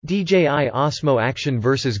DJI Osmo Action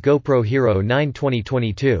vs GoPro Hero 9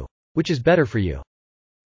 2022. Which is better for you?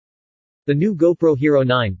 The new GoPro Hero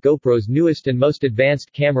 9, GoPro's newest and most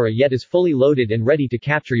advanced camera yet, is fully loaded and ready to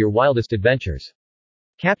capture your wildest adventures.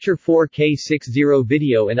 Capture 4K 60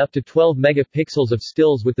 video and up to 12 megapixels of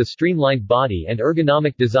stills with the streamlined body and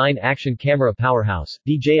ergonomic design. Action camera powerhouse,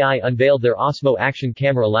 DJI unveiled their Osmo Action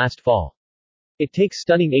camera last fall. It takes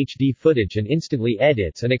stunning HD footage and instantly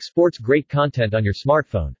edits and exports great content on your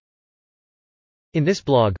smartphone. In this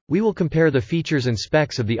blog, we will compare the features and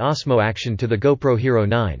specs of the Osmo Action to the GoPro Hero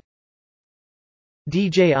 9.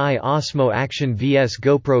 DJI Osmo Action vs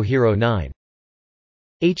GoPro Hero 9.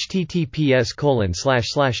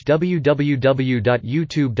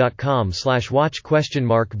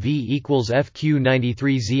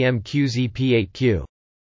 https://www.youtube.com/watch?v=fq93zmqzp8q.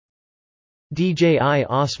 DJI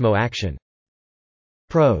Osmo Action.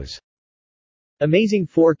 Pros. Amazing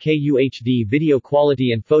 4K UHD video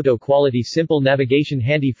quality and photo quality. Simple navigation.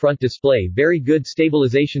 Handy front display. Very good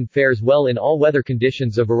stabilization. Fares well in all weather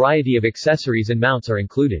conditions. A variety of accessories and mounts are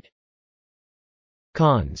included.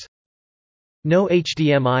 Cons. No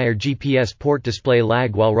HDMI or GPS port. Display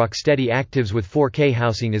lag while Rocksteady actives with 4K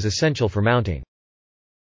housing is essential for mounting.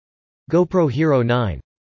 GoPro Hero 9.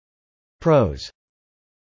 Pros.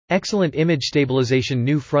 Excellent image stabilization.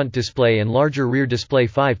 New front display and larger rear display.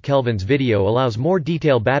 5 kelvins video allows more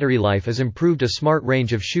detail. Battery life is improved. A smart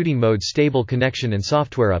range of shooting modes. Stable connection and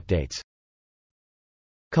software updates.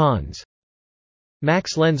 Cons.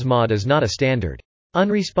 Max Lens Mod is not a standard.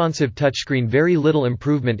 Unresponsive touchscreen. Very little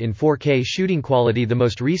improvement in 4K shooting quality. The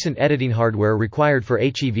most recent editing hardware required for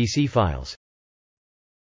HEVC files.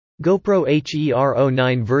 GoPro Hero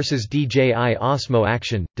 9 vs DJI Osmo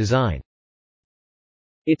Action. Design.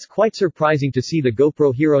 It's quite surprising to see the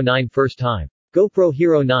GoPro Hero 9 first time. GoPro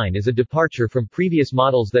Hero 9 is a departure from previous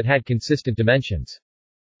models that had consistent dimensions.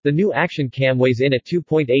 The new Action Cam weighs in at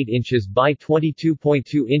 2.8 inches by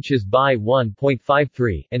 22.2 inches by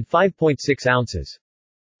 1.53 and 5.6 ounces.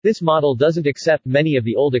 This model doesn't accept many of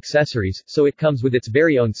the old accessories, so it comes with its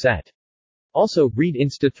very own set. Also, read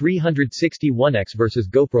Insta360 vs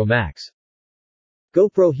GoPro Max.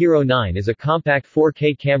 GoPro Hero 9 is a compact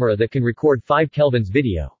 4K camera that can record 5 kelvins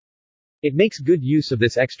video. It makes good use of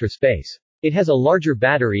this extra space. It has a larger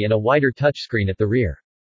battery and a wider touchscreen at the rear.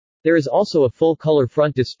 There is also a full-color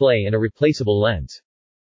front display and a replaceable lens.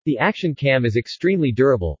 The Action Cam is extremely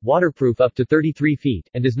durable, waterproof up to 33 feet,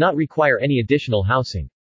 and does not require any additional housing.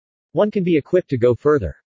 One can be equipped to go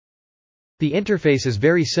further. The interface is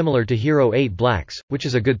very similar to Hero 8 Black's, which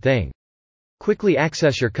is a good thing. Quickly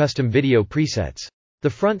access your custom video presets. The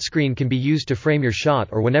front screen can be used to frame your shot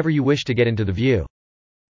or whenever you wish to get into the view.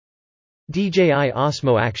 DJI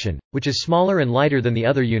Osmo Action, which is smaller and lighter than the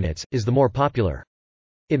other units, is the more popular.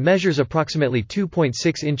 It measures approximately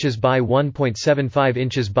 2.6 inches by 1.75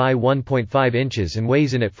 inches by 1.5 inches and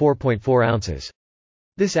weighs in at 4.4 ounces.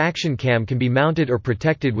 This Action Cam can be mounted or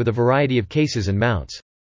protected with a variety of cases and mounts.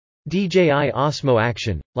 DJI Osmo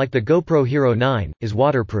Action, like the GoPro Hero 9, is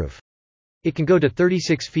waterproof. It can go to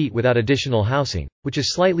 36 feet without additional housing, which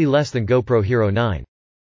is slightly less than GoPro Hero 9.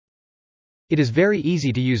 It is very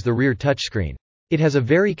easy to use the rear touchscreen. It has a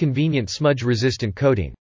very convenient smudge-resistant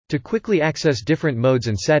coating. To quickly access different modes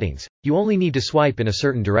and settings, you only need to swipe in a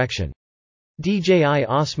certain direction. DJI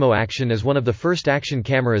Osmo Action is one of the first action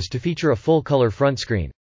cameras to feature a full-color front screen.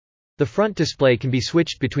 The front display can be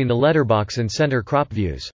switched between the letterbox and center crop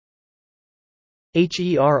views.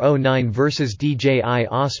 Hero 9 vs DJI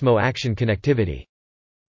Osmo Action connectivity.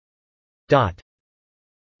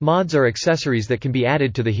 Mods are accessories that can be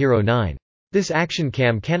added to the Hero 9. This Action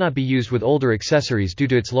Cam cannot be used with older accessories due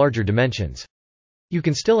to its larger dimensions. You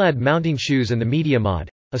can still add mounting shoes and the media mod,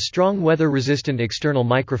 a strong weather-resistant external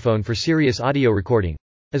microphone for serious audio recording,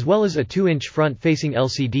 as well as a 2-inch front-facing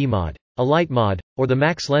LCD mod, a light mod, or the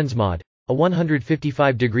Max Lens mod, a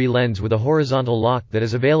 155-degree lens with a horizontal lock that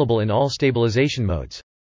is available in all stabilization modes.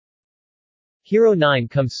 Hero 9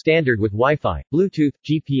 comes standard with Wi-Fi, Bluetooth,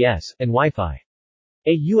 GPS, and Wi-Fi.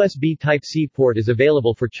 A USB Type-C port is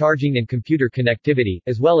available for charging and computer connectivity,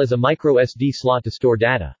 as well as a microSD slot to store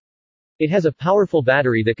data. It has a powerful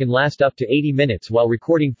battery that can last up to 80 minutes while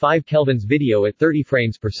recording 5 kelvins video at 30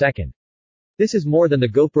 frames per second. This is more than the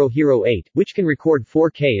GoPro Hero 8, which can record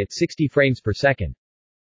 4K at 60 frames per second.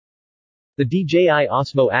 The DJI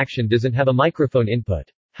Osmo Action doesn't have a microphone input.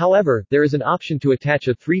 However, there is an option to attach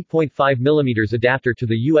a 3.5mm adapter to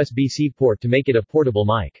the USB-C port to make it a portable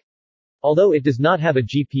mic. Although it does not have a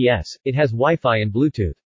GPS, it has Wi-Fi and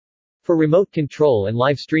Bluetooth. For remote control and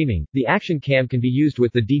live streaming, the Action Cam can be used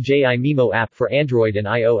with the DJI Mimo app for Android and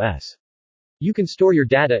iOS. You can store your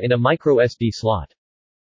data in a microSD slot.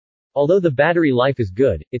 Although the battery life is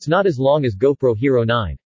good, it's not as long as GoPro Hero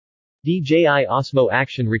 9. DJI Osmo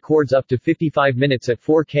Action records up to 55 minutes at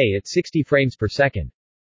 4K at 60 frames per second.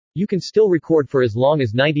 You can still record for as long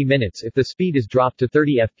as 90 minutes if the speed is dropped to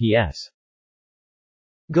 30 fps.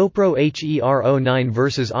 GoPro Hero9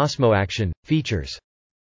 vs Osmo Action features.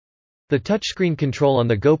 The touchscreen control on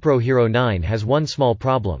the GoPro Hero 9 has one small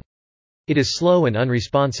problem. It is slow and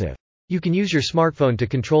unresponsive. You can use your smartphone to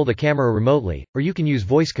control the camera remotely, or you can use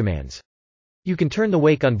voice commands. You can turn the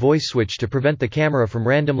wake on voice switch to prevent the camera from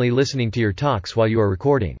randomly listening to your talks while you are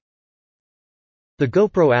recording. The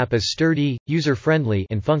GoPro app is sturdy, user-friendly,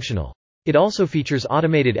 and functional. It also features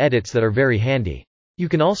automated edits that are very handy. You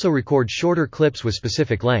can also record shorter clips with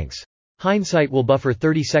specific lengths. Hindsight will buffer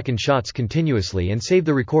 30-second shots continuously and save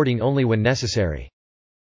the recording only when necessary.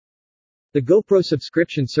 The GoPro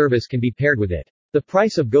subscription service can be paired with it. The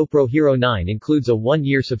price of GoPro Hero 9 includes a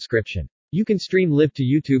 1-year subscription. You can stream live to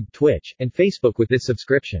YouTube, Twitch, and Facebook with this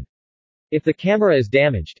subscription. If the camera is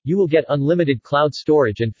damaged, you will get unlimited cloud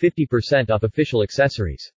storage and 50% off official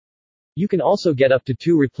accessories. You can also get up to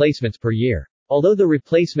 2 replacements per year. Although the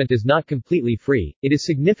replacement is not completely free, it is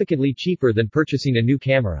significantly cheaper than purchasing a new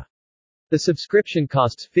camera. The subscription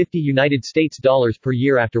costs $50 per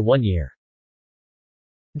year after 1 year.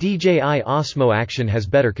 DJI Osmo Action has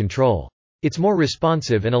better control. It's more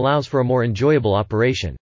responsive and allows for a more enjoyable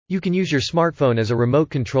operation. You can use your smartphone as a remote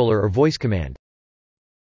controller or voice command.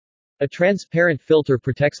 A transparent filter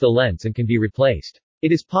protects the lens and can be replaced.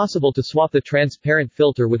 It is possible to swap the transparent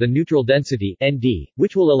filter with a neutral density (ND),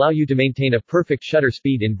 which will allow you to maintain a perfect shutter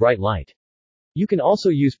speed in bright light. You can also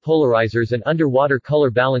use polarizers and underwater color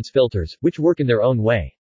balance filters, which work in their own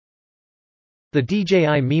way. The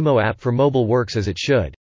DJI Mimo app for mobile works as it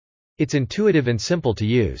should. It's intuitive and simple to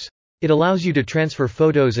use. It allows you to transfer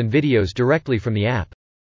photos and videos directly from the app.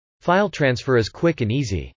 File transfer is quick and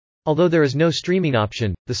easy. Although there is no streaming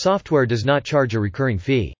option, the software does not charge a recurring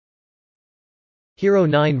fee. Hero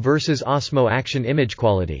 9 vs Osmo Action image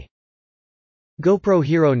quality. GoPro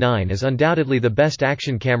Hero 9 is undoubtedly the best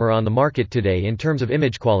action camera on the market today in terms of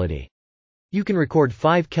image quality. You can record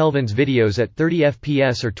 5 kelvins videos at 30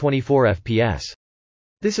 fps or 24 fps.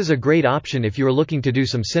 This is a great option if you are looking to do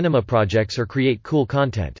some cinema projects or create cool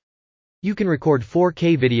content. You can record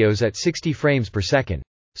 4K videos at 60 frames per second.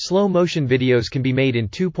 Slow motion videos can be made in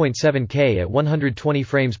 2.7K at 120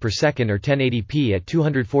 frames per second or 1080p at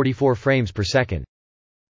 244 frames per second.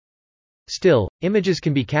 Still, images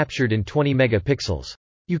can be captured in 20 megapixels.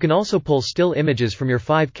 You can also pull still images from your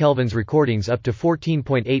 5 kelvins recordings up to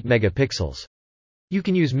 14.8 megapixels. You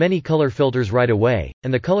can use many color filters right away,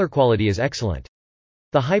 and the color quality is excellent.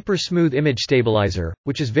 The Hyper Smooth Image Stabilizer,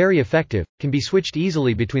 which is very effective, can be switched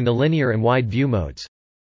easily between the linear and wide view modes.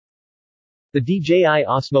 The DJI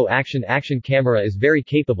Osmo Action camera is very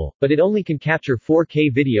capable, but it only can capture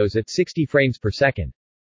 4K videos at 60 frames per second.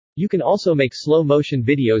 You can also make slow-motion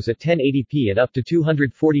videos at 1080p at up to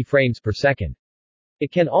 240 frames per second.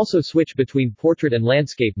 It can also switch between portrait and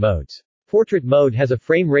landscape modes. Portrait mode has a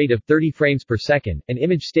frame rate of 30 frames per second, and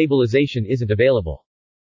image stabilization isn't available.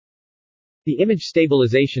 The image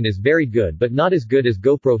stabilization is very good but not as good as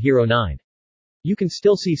GoPro Hero 9. You can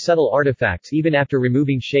still see subtle artifacts even after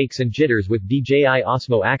removing shakes and jitters with DJI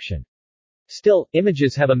Osmo Action. Still,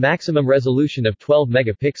 images have a maximum resolution of 12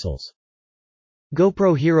 megapixels.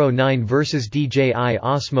 GoPro Hero 9 vs DJI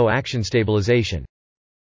Osmo Action stabilization.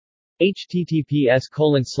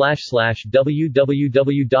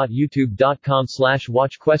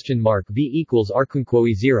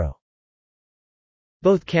 https://www.youtube.com/watch?v=r0.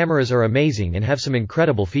 Both cameras are amazing and have some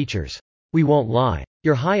incredible features. We won't lie.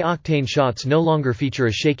 Your high-octane shots no longer feature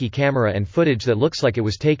a shaky camera and footage that looks like it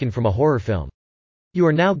was taken from a horror film. You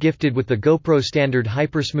are now gifted with the GoPro standard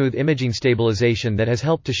Hypersmooth imaging stabilization that has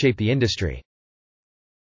helped to shape the industry.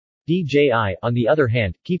 DJI, on the other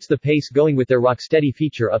hand, keeps the pace going with their Rocksteady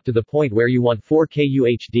feature up to the point where you want 4K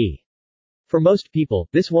UHD. For most people,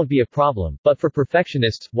 this won't be a problem, but for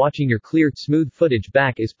perfectionists, watching your clear, smooth footage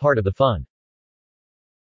back is part of the fun.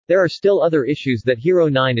 There are still other issues that Hero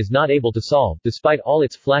 9 is not able to solve, despite all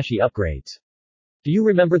its flashy upgrades. Do you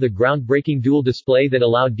remember the groundbreaking dual display that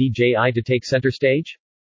allowed DJI to take center stage?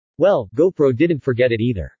 Well, GoPro didn't forget it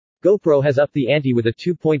either. GoPro has upped the ante with a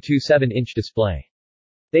 2.27-inch display.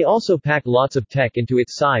 They also packed lots of tech into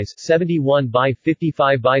its size, 71 by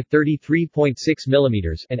 55 by 33.6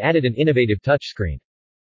 mm, and added an innovative touchscreen.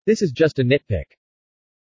 This is just a nitpick.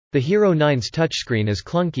 The Hero 9's touchscreen is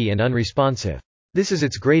clunky and unresponsive. This is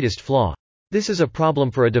its greatest flaw. This is a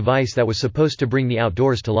problem for a device that was supposed to bring the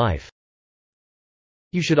outdoors to life.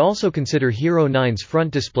 You should also consider Hero 9's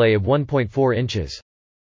front display of 1.4 inches.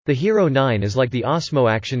 The Hero 9 is like the Osmo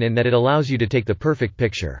Action in that it allows you to take the perfect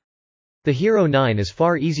picture. The Hero 9 is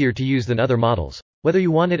far easier to use than other models, whether you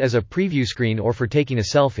want it as a preview screen or for taking a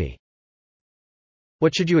selfie.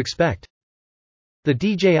 What should you expect? The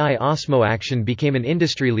DJI Osmo Action became an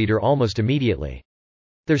industry leader almost immediately.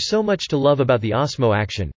 There's so much to love about the Osmo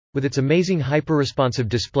Action, with its amazing hyper-responsive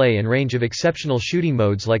display and range of exceptional shooting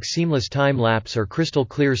modes like seamless time-lapse or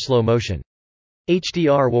crystal-clear slow motion.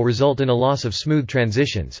 HDR will result in a loss of smooth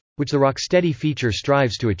transitions, which the Rocksteady feature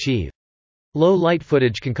strives to achieve. Low light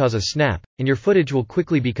footage can cause a snap, and your footage will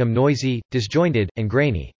quickly become noisy, disjointed, and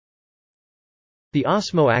grainy. The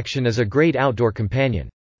Osmo Action is a great outdoor companion.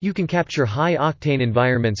 You can capture high-octane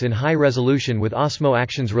environments in high resolution with Osmo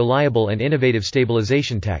Action's reliable and innovative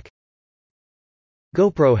stabilization tech.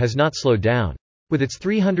 GoPro has not slowed down. With its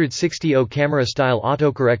 360° camera-style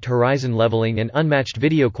autocorrect horizon leveling and unmatched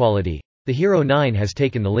video quality, the Hero 9 has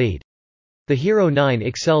taken the lead. The Hero 9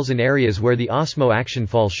 excels in areas where the Osmo Action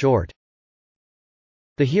falls short.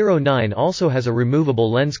 The Hero 9 also has a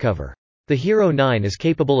removable lens cover. The Hero 9 is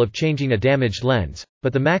capable of changing a damaged lens,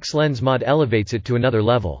 but the Max Lens mod elevates it to another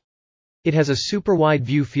level. It has a super wide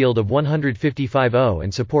view field of 155°,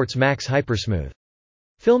 and supports Max Hypersmooth.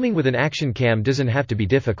 Filming with an action cam doesn't have to be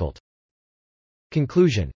difficult.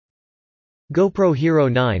 Conclusion. GoPro Hero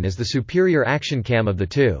 9 is the superior action cam of the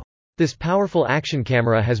two. This powerful action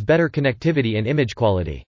camera has better connectivity and image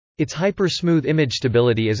quality. Its hyper-smooth image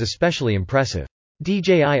stability is especially impressive.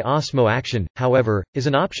 DJI Osmo Action, however, is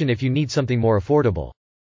an option if you need something more affordable.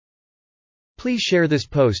 Please share this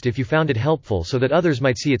post if you found it helpful so that others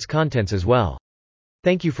might see its contents as well.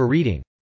 Thank you for reading.